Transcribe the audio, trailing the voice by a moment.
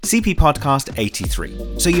CP Podcast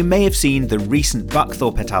 83. So you may have seen the recent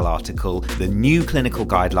Buckthorpe et al. Article, the new clinical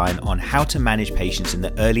guideline on how to manage patients in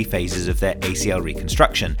the early phases of their ACL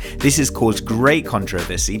reconstruction. This has caused great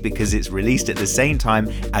controversy because it's released at the same time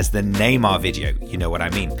as the Neymar video, you know what I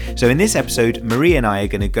mean. So in this episode, Marie and I are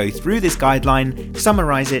going to go through this guideline,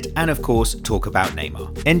 summarize it, and of course, talk about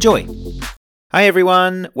Neymar. Enjoy! Hi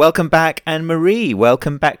everyone, welcome back, and Marie,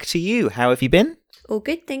 welcome back to you. How have you been? All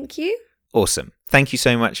good, thank you. Awesome. Thank you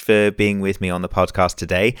so much for being with me on the podcast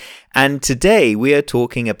today. And today we are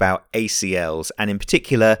talking about ACLs, and in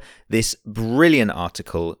particular, this brilliant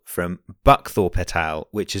article from Buckthorpe et al.,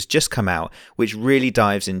 which has just come out, which really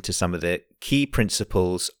dives into some of the key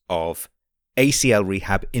principles of ACL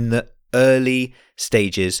rehab in the early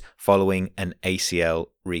stages following an ACL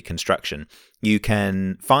reconstruction. You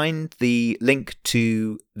can find the link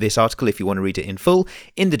to this article if you want to read it in full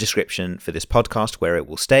in the description for this podcast, where it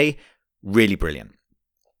will stay. Really brilliant.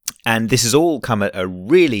 And this has all come at a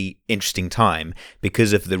really interesting time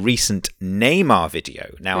because of the recent Neymar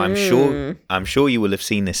video. Now, I'm sure you will have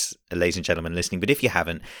seen this, ladies and gentlemen listening, but if you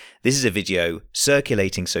haven't, this is a video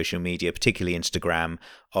circulating social media, particularly Instagram,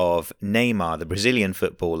 of Neymar, the Brazilian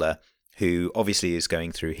footballer, who obviously is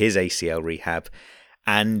going through his ACL rehab.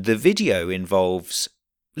 And the video involves,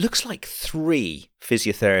 looks like 3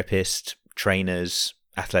 physiotherapists, trainers,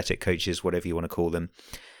 athletic coaches, whatever you want to call them,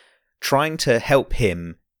 trying to help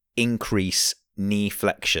him increase knee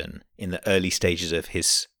flexion in the early stages of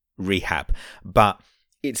his rehab. But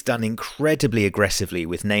it's done incredibly aggressively,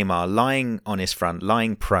 with Neymar lying on his front,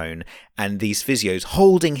 lying prone, and these physios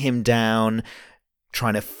holding him down,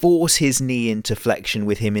 trying to force his knee into flexion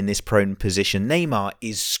with him in this prone position. Neymar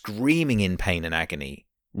is screaming in pain and agony,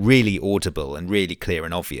 really audible and really clear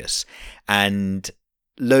and obvious. And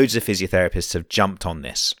loads of physiotherapists have jumped on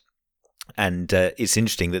this. And it's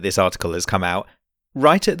interesting that this article has come out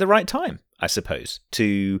right at the right time, I suppose,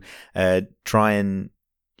 to try and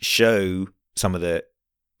show some of the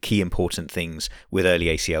key important things with early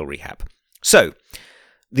ACL rehab. So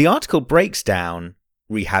the article breaks down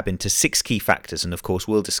rehab into 6 key factors, and of course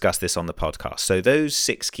we'll discuss this on the podcast. So those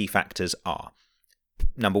 6 key factors are: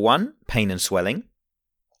 number 1, pain and swelling;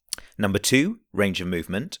 number 2, range of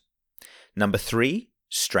movement; number 3,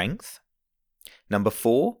 strength; number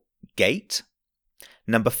 4, gait;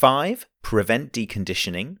 number 5, prevent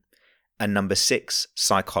deconditioning; and number 6,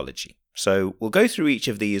 psychology. So we'll go through each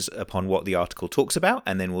of these upon what the article talks about,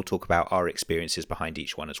 and then we'll talk about our experiences behind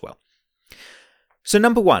each one as well. So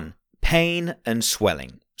number 1, pain and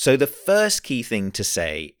swelling. So the first key thing to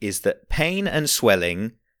say is that pain and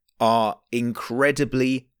swelling are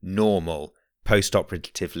incredibly normal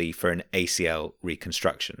post-operatively for an ACL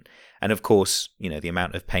reconstruction. And of course, you know, the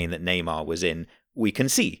amount of pain that Neymar was in, we can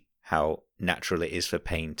see how natural it is for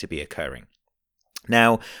pain to be occurring.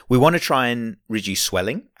 Now, we want to try and reduce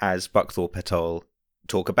swelling, as Buckthorpe et al.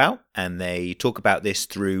 Talk about, and they talk about this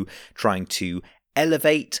through trying to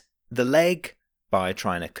elevate the leg by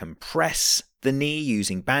trying to compress the knee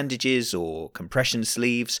using bandages or compression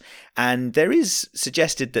sleeves. And there is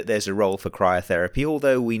suggested that there's a role for cryotherapy,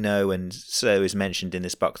 although we know, and so is mentioned in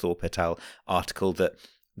this Buckthorpe et al. Article, that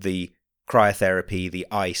the cryotherapy, the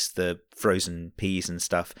ice, the frozen peas and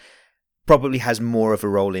stuff, probably has more of a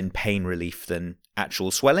role in pain relief than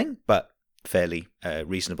actual swelling, but fairly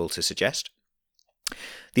reasonable to suggest.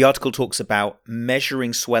 The article talks about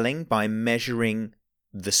measuring swelling by measuring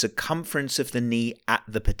the circumference of the knee at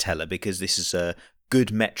the patella, because this is a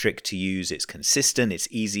good metric to use. It's consistent. It's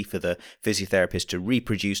easy for the physiotherapist to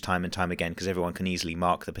reproduce time and time again, because everyone can easily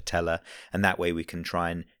mark the patella, and that way we can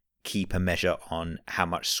try and keep a measure on how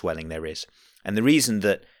much swelling there is. And the reason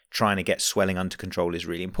that trying to get swelling under control is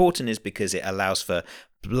really important is because it allows for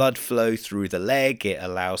blood flow through the leg. It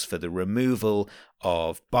allows for the removal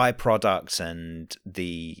of byproducts and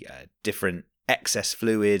the different excess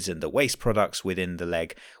fluids and the waste products within the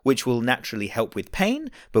leg, which will naturally help with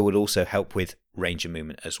pain, but will also help with range of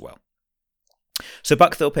movement as well. So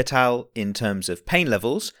Buckthorpe et al., in terms of pain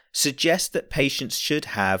levels, suggest that patients should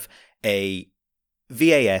have a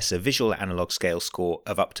VAS, a visual analog scale score,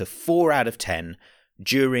 of up to 4 out of 10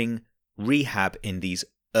 during rehab in these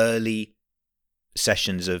early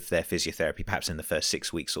sessions of their physiotherapy, perhaps in the first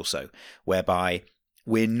 6 weeks or so, whereby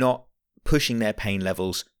we're not pushing their pain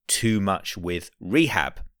levels too much with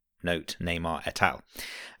rehab. Note Neymar et al.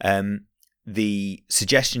 The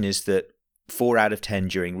suggestion is that 4 out of 10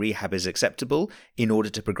 during rehab is acceptable. In order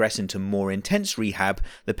to progress into more intense rehab,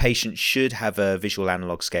 the patient should have a visual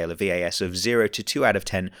analog scale, a VAS, of 0 to 2 out of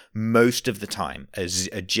 10 most of the time, as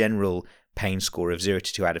a general pain score of 0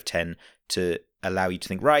 to 2 out of 10 to allow you to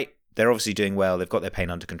think, right, they're obviously doing well, they've got their pain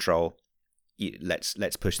under control,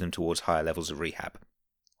 let's push them towards higher levels of rehab.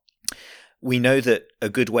 We know that a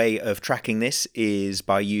good way of tracking this is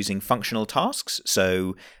by using functional tasks.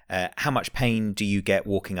 So how much pain do you get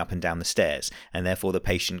walking up and down the stairs? And therefore the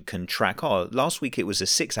patient can track, last week it was a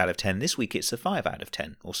 6 out of 10, this week it's a 5 out of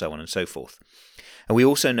 10, or so on and so forth. And we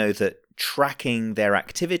also know that tracking their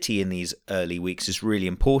activity in these early weeks is really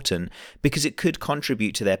important because it could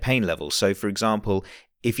contribute to their pain levels. So for example,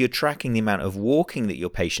 if you're tracking the amount of walking that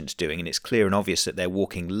your patient's doing, and it's clear and obvious that they're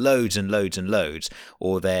walking loads and loads and loads,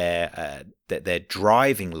 or they're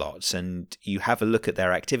driving lots, and you have a look at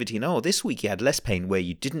their activity, and this week you had less pain where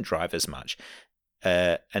you didn't drive as much,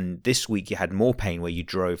 and this week you had more pain where you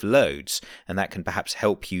drove loads, and that can perhaps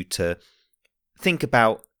help you to think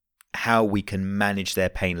about how we can manage their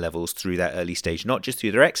pain levels through that early stage, not just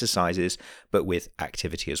through their exercises, but with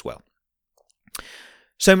activity as well.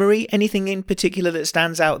 So Marie, anything in particular that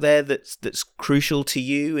stands out there that's crucial to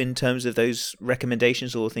you in terms of those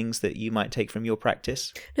recommendations or things that you might take from your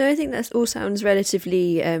practice? No, I think that all sounds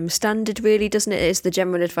relatively standard, really, doesn't it? It's the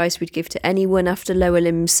general advice we'd give to anyone after lower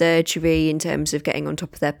limb surgery in terms of getting on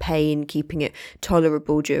top of their pain, keeping it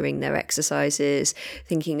tolerable during their exercises,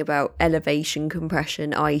 thinking about elevation,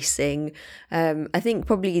 compression, icing. I think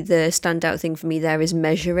probably the standout thing for me there is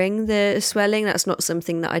measuring the swelling. That's not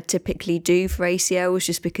something that I typically do for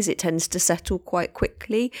ACLs, just because it tends to settle quite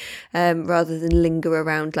quickly rather than linger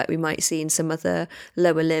around like we might see in some other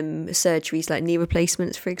lower limb surgeries like knee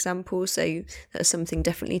replacements, for example. So that's something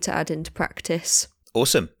definitely to add into practice.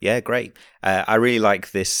 Awesome. Yeah, great. I really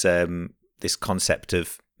like this this concept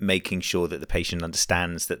of making sure that the patient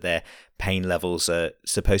understands that their pain levels are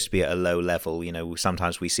supposed to be at a low level.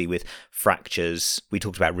 Sometimes we see with fractures, we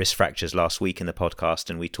talked about wrist fractures last week in the podcast,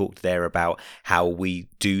 and we talked there about how we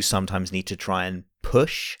do sometimes need to try and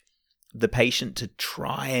push the patient to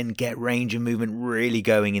try and get range of movement really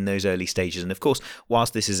going in those early stages. And of course,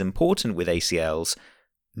 whilst this is important with ACLs,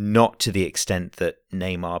 not to the extent that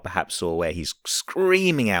Neymar perhaps saw, where he's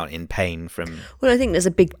screaming out in pain from... Well, I think there's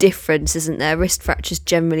a big difference, isn't there? Wrist fractures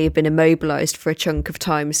generally have been immobilised for a chunk of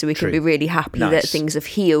time, so we can be really happy that things have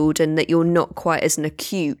healed and that you're not quite as an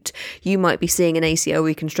acute. You might be seeing an ACL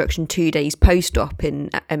reconstruction 2 days post-op in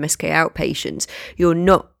MSK outpatients. You're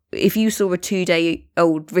not... If you saw a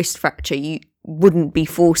 2-day-old wrist fracture, you wouldn't be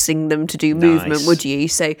forcing them to do movement, would you?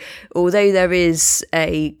 So although there is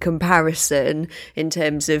a comparison in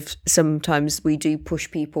terms of sometimes we do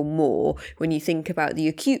push people more, when you think about the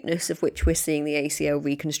acuteness of which we're seeing the ACL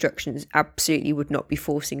reconstructions, absolutely would not be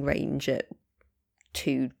forcing range at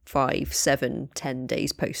 2, 5, 7, 10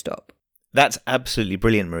 days post-op. That's absolutely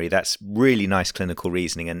brilliant, Marie. That's really nice clinical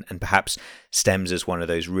reasoning, and perhaps stems as one of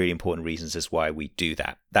those really important reasons as why we do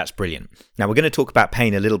that. That's brilliant. Now, we're going to talk about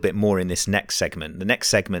pain a little bit more in this next segment. The next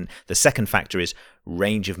segment, the second factor, is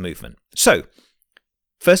range of movement. So,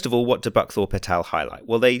 first of all, what do Buckthorpe et al. Highlight?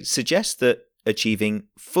 Well, they suggest that achieving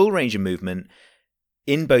full range of movement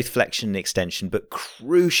in both flexion and extension, but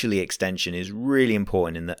crucially extension, is really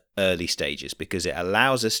important in the early stages because it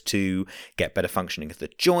allows us to get better functioning of the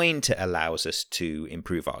joint, it allows us to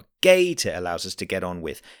improve our gait, it allows us to get on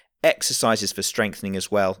with exercises for strengthening as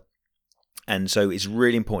well. And so it's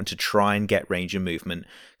really important to try and get range of movement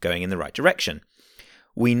going in the right direction.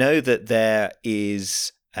 We know that there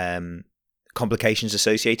is complications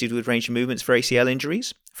associated with range of movements for ACL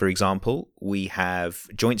injuries. For example, we have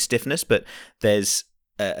joint stiffness, but there's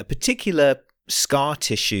a particular scar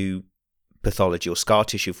tissue pathology or scar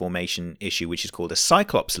tissue formation issue, which is called a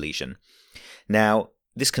cyclops lesion. Now,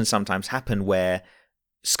 this can sometimes happen where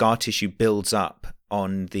scar tissue builds up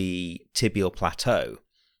on the tibial plateau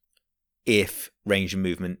if range of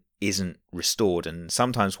movement isn't restored. And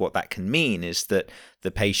sometimes what that can mean is that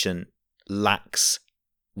the patient lacks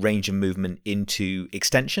range of movement into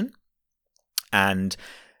extension, and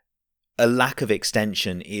a lack of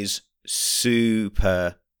extension is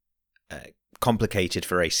super complicated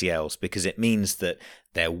for ACLs because it means that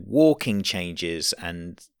their walking changes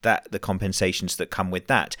and that the compensations that come with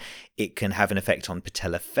that. It can have an effect on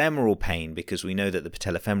patellofemoral pain because we know that the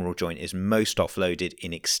patellofemoral joint is most offloaded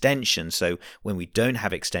in extension. So when we don't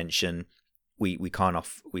have extension, we can't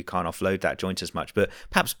offload that joint as much. But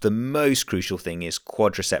perhaps the most crucial thing is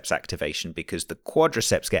quadriceps activation, because the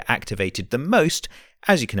quadriceps get activated the most,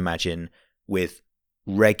 as you can imagine, with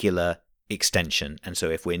regular extension. And so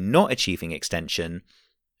if we're not achieving extension,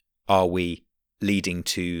 are we leading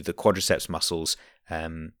to the quadriceps muscles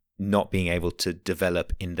not being able to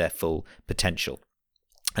develop in their full potential?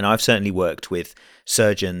 And I've certainly worked with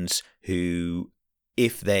surgeons who,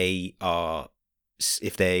 if they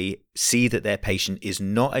see that their patient is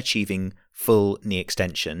not achieving full knee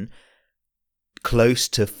extension, close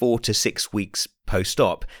to 4 to 6 weeks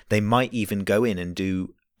post-op, they might even go in and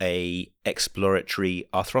do a exploratory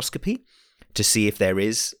arthroscopy to see if there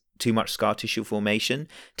is too much scar tissue formation,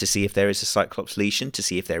 to see if there is a cyclops lesion, to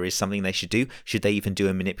see if there is something they should do. Should they even do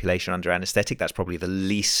a manipulation under anesthetic? That's probably the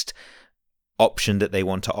least option that they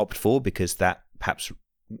want to opt for, because that perhaps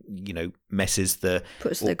puts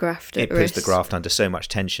the graft at risk. It puts the graft under so much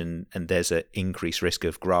tension, and there's an increased risk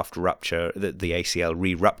of graft rupture, the ACL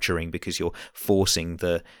re-rupturing, because you're forcing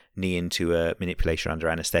the knee into a manipulation under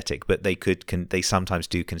anesthetic. But they sometimes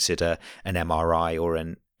do consider an MRI or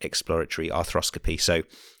an exploratory arthroscopy. So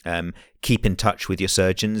keep in touch with your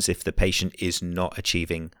surgeons if the patient is not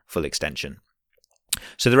achieving full extension.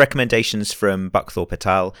 So the recommendations from Buckthorpe et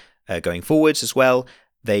al. Going forwards as well,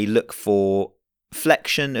 they look for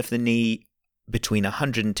flexion of the knee between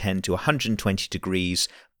 110 to 120 degrees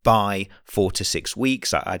by 4 to 6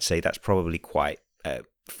 weeks. I'd say that's probably quite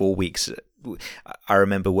 4 weeks. I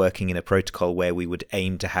remember working in a protocol where we would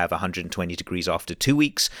aim to have 120 degrees after 2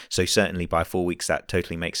 weeks. So certainly by 4 weeks, that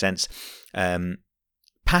totally makes sense.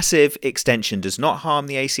 Passive extension does not harm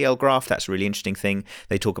the ACL graft. That's a really interesting thing.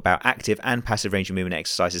 They talk about active and passive range of movement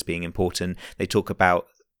exercises being important. They talk about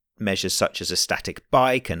measures such as a static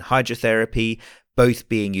bike and hydrotherapy, both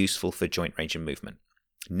being useful for joint range of movement.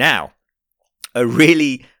 Now, a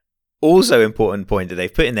really also important point that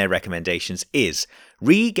they've put in their recommendations is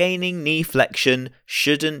regaining knee flexion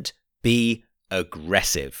shouldn't be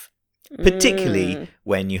aggressive, particularly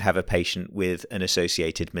when you have a patient with an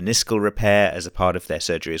associated meniscal repair as a part of their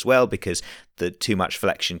surgery as well, because the too much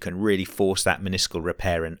flexion can really force that meniscal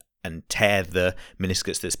repair and tear the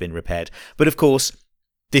meniscus that's been repaired. But of course,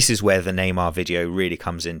 this is where the Neymar video really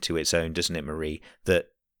comes into its own, doesn't it, Marie? That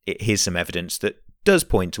here's some evidence that does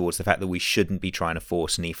point towards the fact that we shouldn't be trying to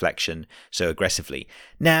force knee flexion so aggressively.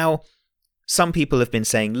 Now, some people have been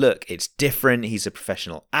saying, look, it's different. He's a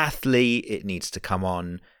professional athlete. It needs to come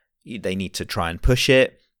on. They need to try and push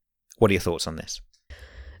it. What are your thoughts on this?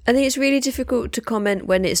 I think it's really difficult to comment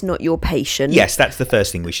when it's not your patient. Yes, that's the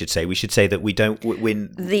first thing we should say. We should say that we don't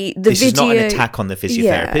win. This video, is not an attack on the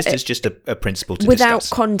physiotherapist. It's just a principle to without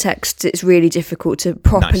discuss. Context, it's really difficult to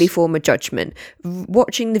properly form a judgment.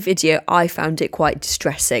 Watching the video, I found it quite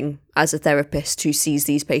distressing as a therapist who sees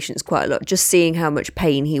these patients quite a lot, just seeing how much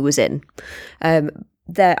pain he was in.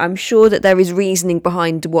 I'm sure that there is reasoning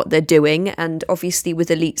behind what they're doing, and obviously with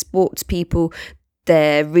elite sports people,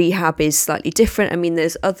 their rehab is slightly different. I mean,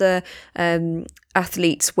 there's other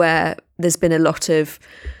athletes where there's been a lot of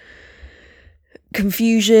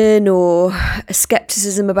confusion or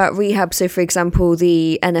skepticism about rehab. So, for example,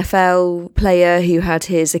 the NFL player who had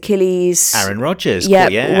his Achilles, Aaron Rodgers,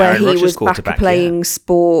 where Aaron he Rodgers was back playing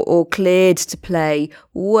sport or cleared to play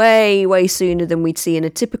way sooner than we'd see in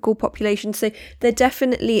a typical population. So there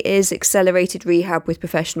definitely is accelerated rehab with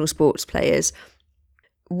professional sports players.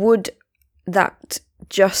 Would that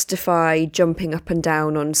justify jumping up and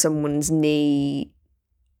down on someone's knee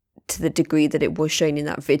to the degree that it was shown in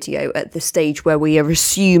that video at the stage where we are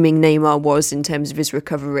assuming Neymar was in terms of his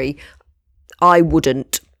recovery? I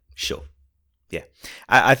wouldn't. Sure. Yeah.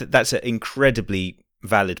 I think that's an incredibly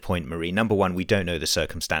valid point, Marie. Number one, we don't know the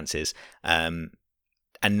circumstances. And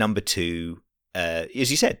number two, as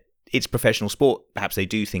you said, it's professional sport. Perhaps they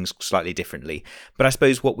do things slightly differently. But I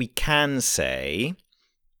suppose what we can say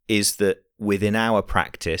is that within our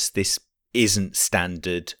practice, this isn't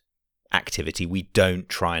standard activity. We don't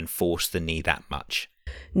try and force the knee that much.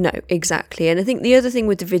 No, exactly. And I think the other thing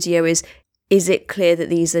with the video is it clear that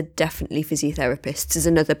these are definitely physiotherapists is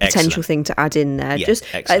another potential thing to add in there. Yeah,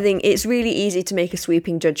 I think it's really easy to make a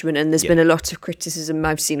sweeping judgment, and there's been a lot of criticism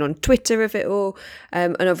I've seen on Twitter of it all.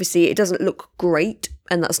 And obviously it doesn't look great,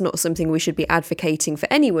 and that's not something we should be advocating for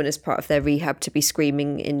anyone as part of their rehab to be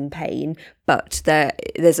screaming in pain. But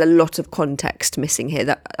there's a lot of context missing here.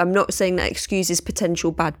 That I'm not saying that excuses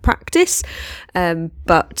potential bad practice,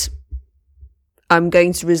 but I'm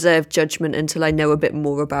going to reserve judgment until I know a bit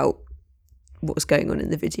more about what's going on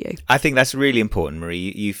in the video. I think that's really important,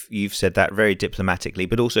 Marie. You've said that very diplomatically,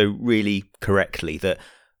 but also really correctly, that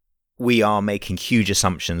we are making huge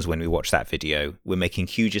assumptions when we watch that video. We're making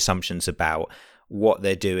huge assumptions about what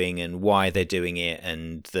they're doing and why they're doing it,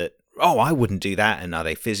 and that, oh, I wouldn't do that, and are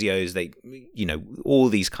they physios? They, all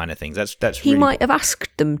these kind of things. That's he really, might have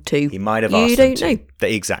asked them to. He might have asked them to. You don't know.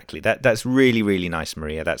 Exactly. That's really, really nice,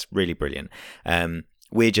 Maria. That's really brilliant.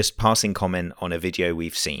 We're just passing comment on a video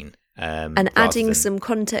we've seen. And adding some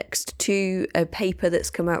context to a paper that's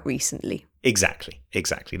come out recently. Exactly.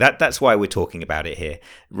 That's why we're talking about it here.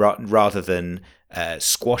 Rather than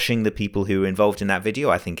squashing the people who were involved in that video,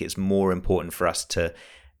 I think it's more important for us to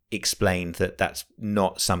explained that that's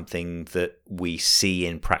not something that we see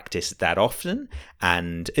in practice that often.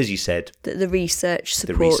 And as you said, that the research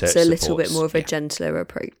supports a little bit more of a gentler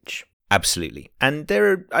approach. Absolutely. And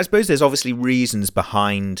I suppose there's obviously reasons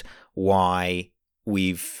behind why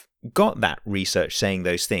we've got that research saying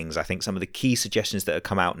those things. I think some of the key suggestions that have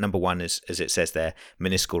come out, number one is, as it says there,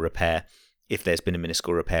 meniscal repair. If there's been a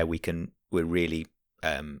meniscal repair, we're really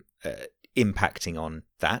impacting on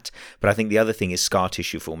that. But I think the other thing is scar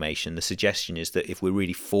tissue formation. The suggestion is that if we're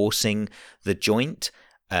really forcing the joint,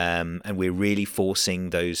 and we're really forcing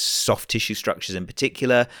those soft tissue structures in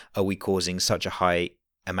particular, are we causing such a high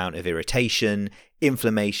amount of irritation,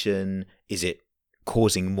 inflammation? Is it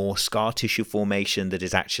causing more scar tissue formation that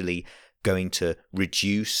is actually going to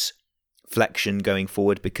reduce flexion going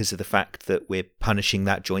forward because of the fact that we're punishing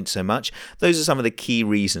that joint so much? Those are some of the key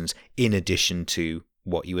reasons, in addition to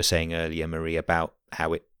what you were saying earlier, Marie, about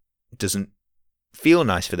how it doesn't feel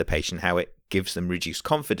nice for the patient, how it gives them reduced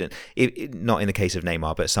confidence. Not in the case of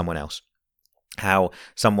Neymar, but someone else. How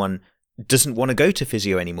someone doesn't want to go to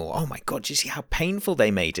physio anymore. Oh my God, do you see how painful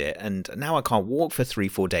they made it? And now I can't walk for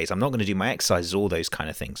 3-4 days. I'm not going to do my exercises, all those kind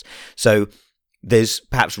of things. So there's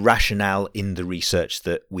perhaps rationale in the research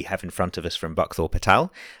that we have in front of us from Buckthorpe et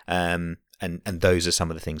al. And those are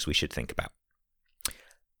some of the things we should think about.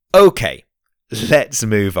 Okay, let's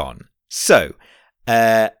move on. So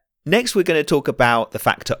next we're going to talk about the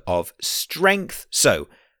factor of strength. So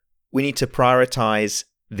we need to prioritize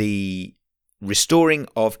the restoring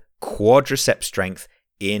of quadricep strength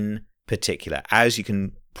in particular. As you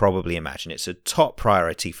can probably imagine, it's a top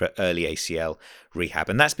priority for early ACL rehab.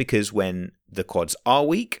 And that's because when the quads are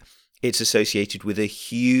weak, it's associated with a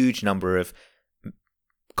huge number of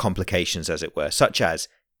complications, as it were, such as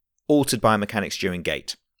altered biomechanics during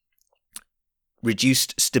gait,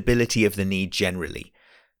 reduced stability of the knee generally,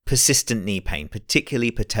 persistent knee pain,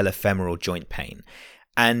 particularly patellofemoral joint pain,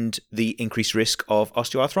 and the increased risk of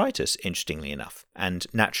osteoarthritis, interestingly enough, and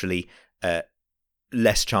naturally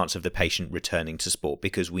less chance of the patient returning to sport,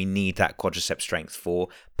 because we need that quadricep strength for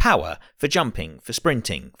power, for jumping, for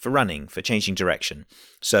sprinting, for running, for changing direction.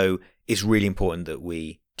 So it's really important that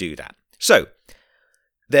we do that. So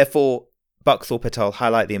therefore, Buckthorpe et al.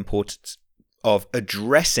 Highlight the importance of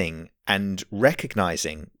addressing and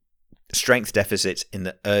recognizing strength deficits in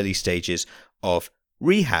the early stages of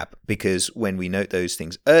rehab, because when we note those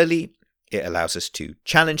things early, it allows us to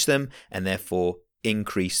challenge them and therefore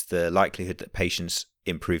increase the likelihood that patients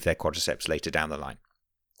improve their quadriceps later down the line.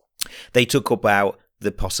 They talk about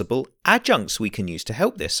the possible adjuncts we can use to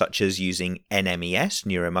help this, such as using NMES,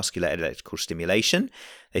 neuromuscular electrical stimulation.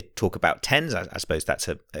 They talk about TENS, I suppose that's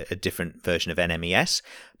a different version of NMES,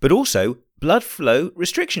 but also blood flow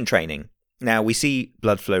restriction training. Now, we see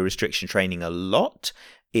blood flow restriction training a lot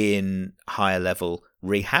in higher level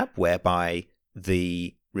rehab, whereby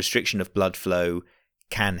the restriction of blood flow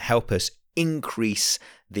can help us increase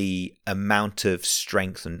the amount of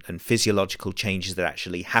strength and physiological changes that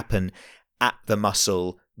actually happen at the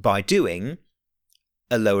muscle by doing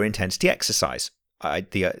a lower intensity exercise.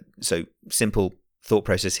 So simple thought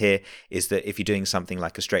process here is that if you're doing something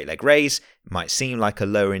like a straight leg raise, it might seem like a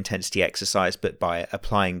lower intensity exercise, but by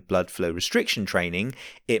applying blood flow restriction training,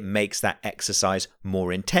 it makes that exercise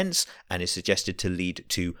more intense and is suggested to lead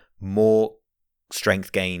to more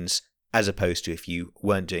strength gains, as opposed to if you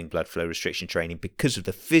weren't doing blood flow restriction training, because of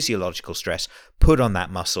the physiological stress put on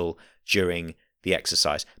that muscle during the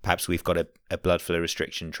exercise. Perhaps we've got a blood flow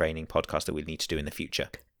restriction training podcast that we need to do in the future.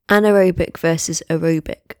 Anaerobic versus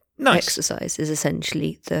aerobic. Nice. Exercise is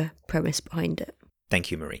essentially the premise behind it.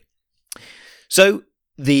 Thank you, Marie. So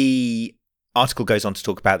the article goes on to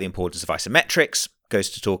talk about the importance of isometrics, goes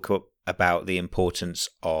to talk about the importance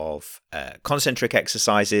of concentric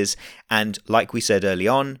exercises. And like we said early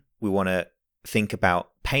on, we want to think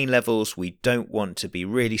about pain levels. We don't want to be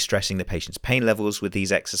really stressing the patient's pain levels with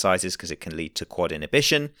these exercises because it can lead to quad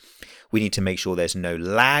inhibition. We need to make sure there's no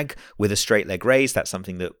lag with a straight leg raise. That's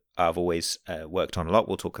something that I've always worked on a lot.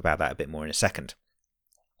 We'll talk about that a bit more in a second.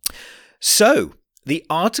 So the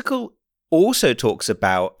article also talks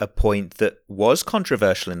about a point that was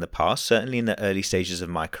controversial in the past, certainly in the early stages of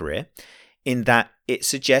my career, in that it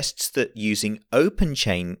suggests that using open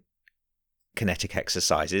chain kinetic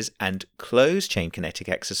exercises and closed chain kinetic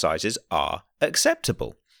exercises are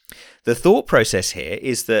acceptable. The thought process here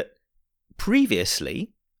is that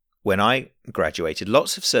previously, when I graduated,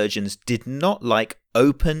 lots of surgeons did not like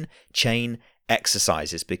open chain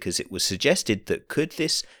exercises because it was suggested that could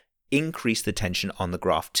this increase the tension on the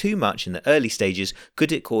graft too much in the early stages?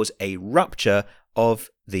 Could it cause a rupture of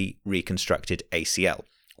the reconstructed ACL?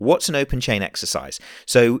 What's an open chain exercise?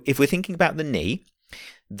 So if we're thinking about the knee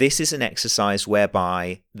this is an exercise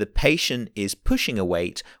whereby the patient is pushing a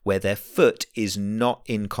weight where their foot is not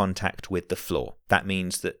in contact with the floor. That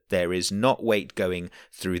means that there is not weight going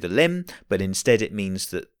through the limb, but instead it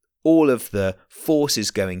means that all of the force is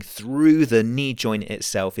going through the knee joint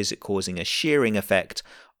itself. Is it causing a shearing effect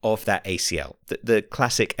of that ACL? The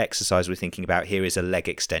classic exercise we're thinking about here is a leg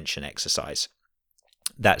extension exercise.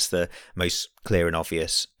 That's the most clear and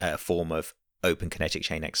obvious form of open kinetic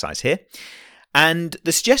chain exercise here. And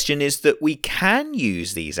the suggestion is that we can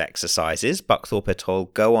use these exercises. Buckthorpe et al.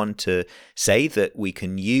 Go on to say that we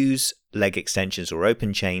can use leg extensions or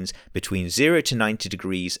open chains between 0 to 90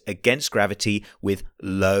 degrees against gravity with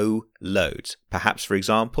low loads. Perhaps, for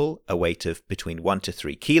example, a weight of between 1 to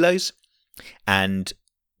 3 kilos, and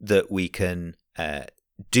that we can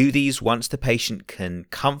do these once the patient can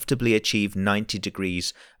comfortably achieve 90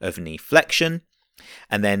 degrees of knee flexion.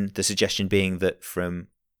 And then the suggestion being that from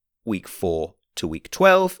week 4 to week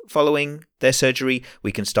 12 following their surgery,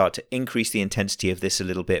 we can start to increase the intensity of this a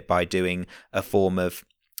little bit by doing a form of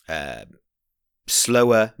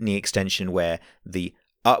slower knee extension where the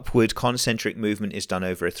upward concentric movement is done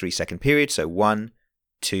over a 3-second period. So 1,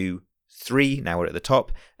 2, 3, now we're at the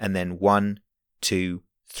top, and then 1, 2,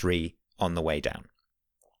 3 on the way down.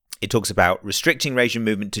 It talks about restricting range of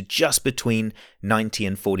movement to just between 90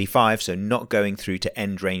 and 45, so not going through to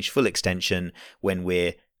end range full extension when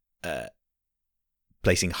we're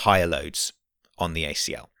placing higher loads on the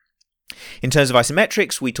ACL. In terms of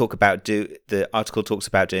isometrics, we talk about the article talks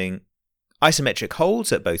about doing isometric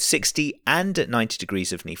holds at both 60 and at 90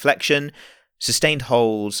 degrees of knee flexion, sustained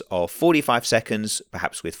holds of 45 seconds,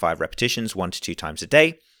 perhaps with 5 repetitions, 1 to 2 times a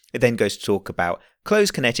day. It then goes to talk about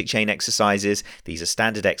closed kinetic chain exercises. These are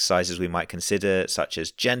standard exercises we might consider, such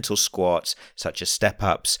as gentle squats, such as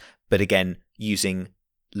step-ups, but again, using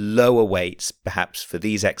lower weights, perhaps for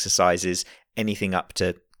these exercises, anything up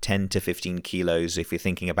to 10 to 15 kilos if you're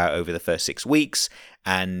thinking about over the first 6 weeks,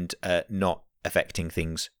 and not affecting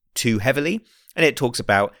things too heavily. And it talks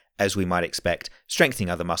about, as we might expect, strengthening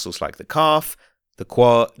other muscles like the calf, the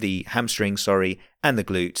quad, the hamstring, and the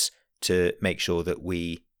glutes to make sure that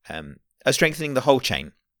we are strengthening the whole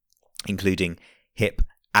chain, including hip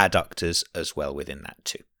adductors as well within that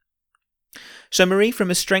too. So Marie,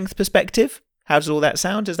 from a strength perspective, how does all that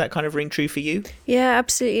sound? Does that kind of ring true for you? Yeah,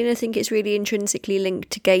 absolutely. And I think it's really intrinsically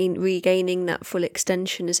linked to regaining that full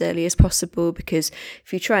extension as early as possible, because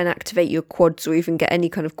if you try and activate your quads or even get any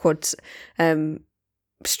kind of quads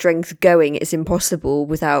strength going, it's impossible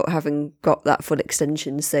without having got that full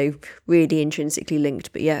extension. So really intrinsically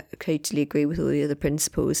linked. But yeah, I totally agree with all the other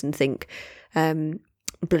principles and think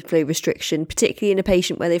blood flow restriction, particularly in a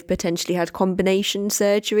patient where they've potentially had combination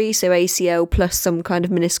surgery, so ACL plus some kind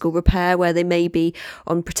of meniscal repair where they may be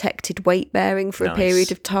on protected weight bearing for a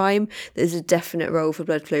period of time. There's a definite role for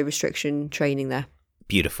blood flow restriction training there.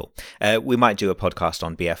 Beautiful. We might do a podcast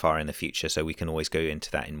on BFR in the future, so we can always go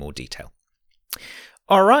into that in more detail.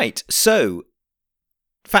 All right, so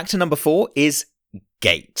factor number 4 is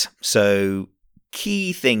gait. So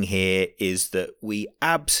key thing here is that we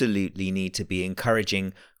absolutely need to be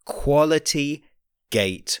encouraging quality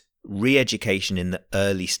gait re-education in the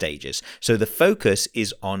early stages. So the focus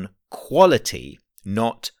is on quality,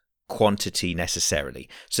 not quantity necessarily.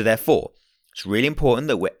 So therefore, it's really important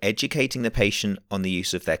that we're educating the patient on the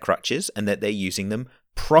use of their crutches and that they're using them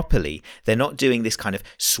properly. They're not doing this kind of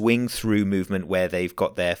swing through movement where they've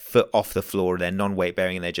got their foot off the floor, they're non-weight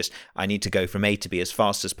bearing, and they're just, I need to go from A to B as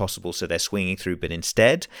fast as possible, so they're swinging through. But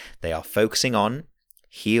instead, they are focusing on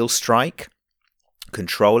heel strike,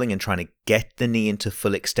 controlling and trying to get the knee into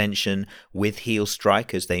full extension with heel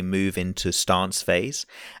strike as they move into stance phase,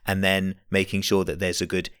 and then making sure that there's a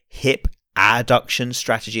good hip adduction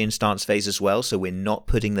strategy in stance phase as well. So we're not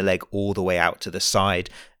putting the leg all the way out to the side,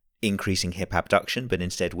 increasing hip abduction, but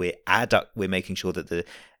instead we're making sure that the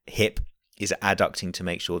hip is adducting to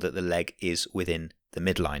make sure that the leg is within the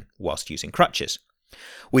midline whilst using crutches.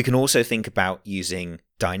 We can also think about using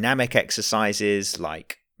dynamic exercises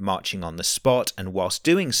like marching on the spot, and whilst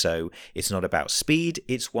doing so, it's not about speed,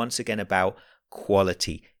 it's once again about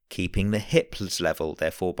quality, keeping the hips level,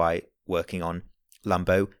 therefore by working on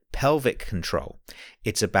lumbo-pelvic control.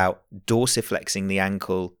 It's about dorsiflexing the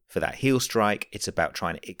ankle for that heel strike. It's about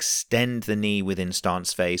trying to extend the knee within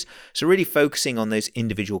stance phase. So really focusing on those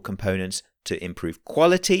individual components to improve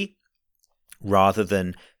quality rather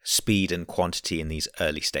than speed and quantity in these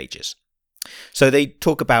early stages. So they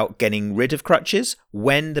talk about getting rid of crutches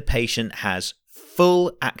when the patient has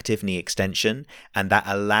full active knee extension, and that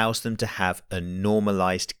allows them to have a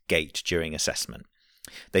normalized gait during assessment.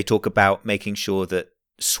 They talk about making sure that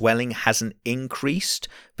swelling hasn't increased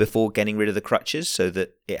before getting rid of the crutches, so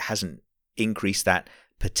that it hasn't increased that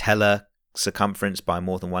patellar circumference by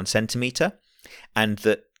more than 1 centimeter, and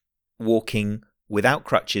that walking without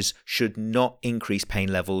crutches should not increase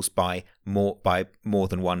pain levels by more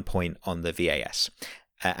than 1 point on the VAS.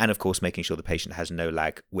 And of course, making sure the patient has no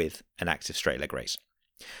lag with an active straight leg raise.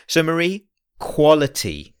 So Marie,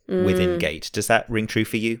 quality within gait. Does that ring true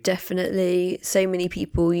for you? Definitely. So many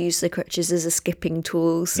people use the crutches as a skipping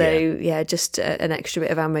tool. So just an extra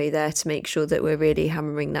bit of ammo there to make sure that we're really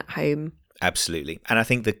hammering that home. Absolutely. And I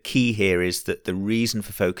think the key here is that the reason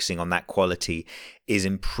for focusing on that quality is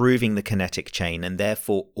improving the kinetic chain and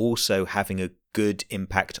therefore also having a good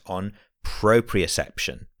impact on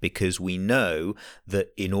proprioception, because we know that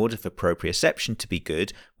in order for proprioception to be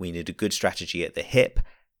good, we need a good strategy at the hip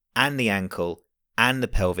and the ankle and the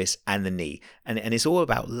pelvis and the knee. And it's all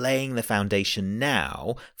about laying the foundation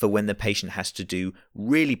now for when the patient has to do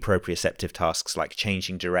really proprioceptive tasks like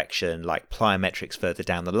changing direction, like plyometrics further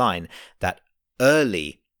down the line. That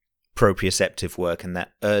early proprioceptive work and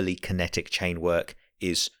that early kinetic chain work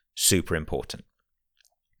is super important.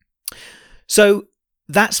 So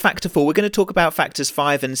that's factor 4. We're going to talk about factors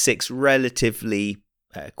 5 and 6 relatively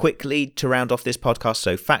quickly to round off this podcast.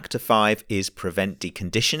 So factor 5 is prevent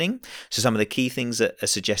deconditioning. So some of the key things that are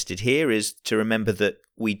suggested here is to remember that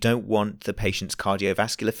we don't want the patient's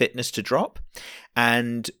cardiovascular fitness to drop,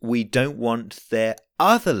 and we don't want their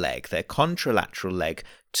other leg, their contralateral leg,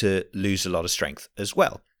 to lose a lot of strength as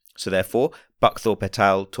well. So therefore, Buckthorpe et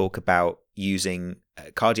al. Talk about using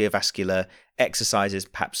cardiovascular exercises,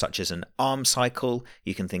 perhaps such as an arm cycle.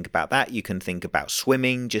 You can think about that. You can think about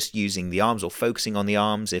swimming, just using the arms or focusing on the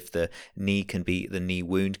arms if the knee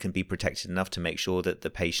wound can be protected enough to make sure that the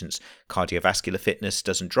patient's cardiovascular fitness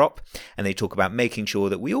doesn't drop. And they talk about making sure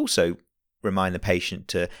that we also remind the patient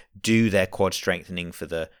to do their quad strengthening for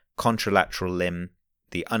the contralateral limb,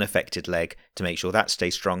 the unaffected leg, to make sure that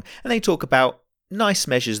stays strong. And they talk about nice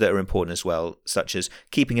measures that are important as well, such as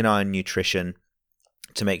keeping an eye on nutrition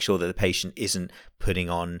to make sure that the patient isn't putting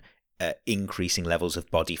on increasing levels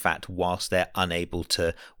of body fat whilst they're unable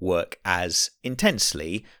to work as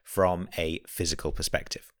intensely from a physical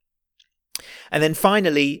perspective. And then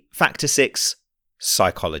finally, factor 6,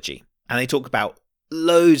 psychology. And they talk about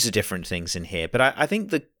loads of different things in here, but I think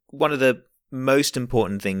that one of the most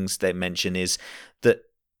important things they mention is that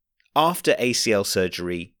after ACL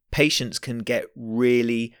surgery, patients can get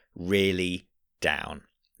really, really down.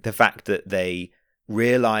 The fact that they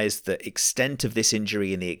realize the extent of this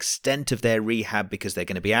injury and the extent of their rehab, because they're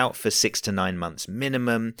going to be out for 6 to 9 months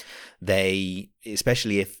minimum. They,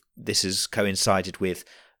 especially if this has coincided with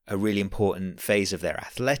a really important phase of their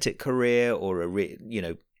athletic career or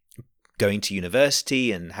going to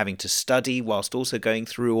university and having to study whilst also going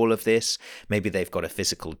through all of this. Maybe they've got a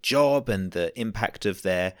physical job and the impact of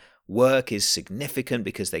their work is significant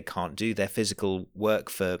because they can't do their physical work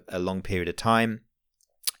for a long period of time.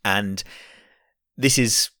 And this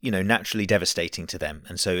is, naturally devastating to them.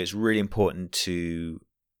 And so it's really important to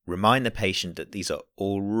remind the patient that these are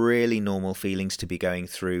all really normal feelings to be going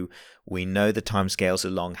through. We know the timescales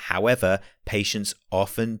are long. However, patients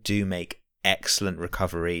often do make excellent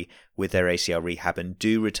recovery with their ACL rehab and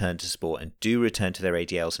do return to sport and do return to their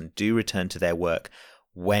ADLs and do return to their work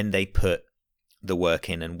when they put the work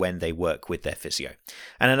in and when they work with their physio.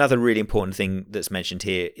 And another really important thing that's mentioned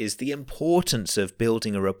here is the importance of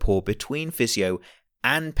building a rapport between physio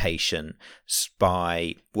and patient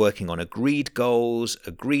by working on agreed goals,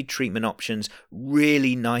 agreed treatment options,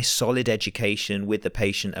 really nice solid education with the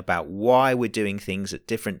patient about why we're doing things at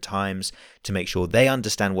different times to make sure they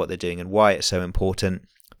understand what they're doing and why it's so important.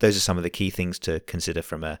 Those are some of the key things to consider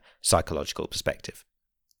from a psychological perspective.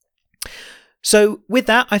 So with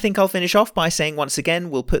that, I think I'll finish off by saying once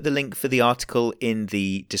again, we'll put the link for the article in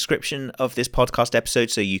the description of this podcast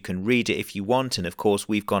episode so you can read it if you want. And of course,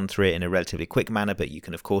 we've gone through it in a relatively quick manner, but you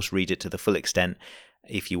can of course read it to the full extent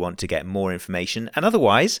if you want to get more information. And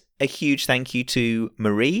otherwise, a huge thank you to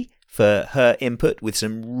Marie for her input with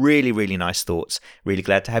some really, really nice thoughts. Really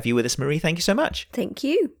glad to have you with us, Marie. Thank you so much. Thank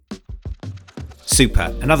you.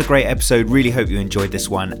 Super. Another great episode. Really hope you enjoyed this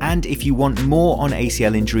one. And if you want more on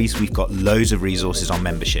ACL injuries, we've got loads of resources on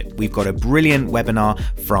membership. We've got a brilliant webinar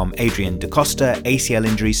from Adrian DaCosta, ACL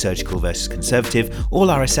injury, surgical versus conservative, all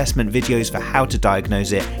our assessment videos for how to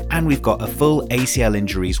diagnose it. And we've got a full ACL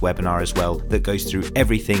injuries webinar as well that goes through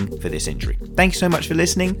everything for this injury. Thank you so much for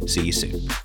listening. See you soon.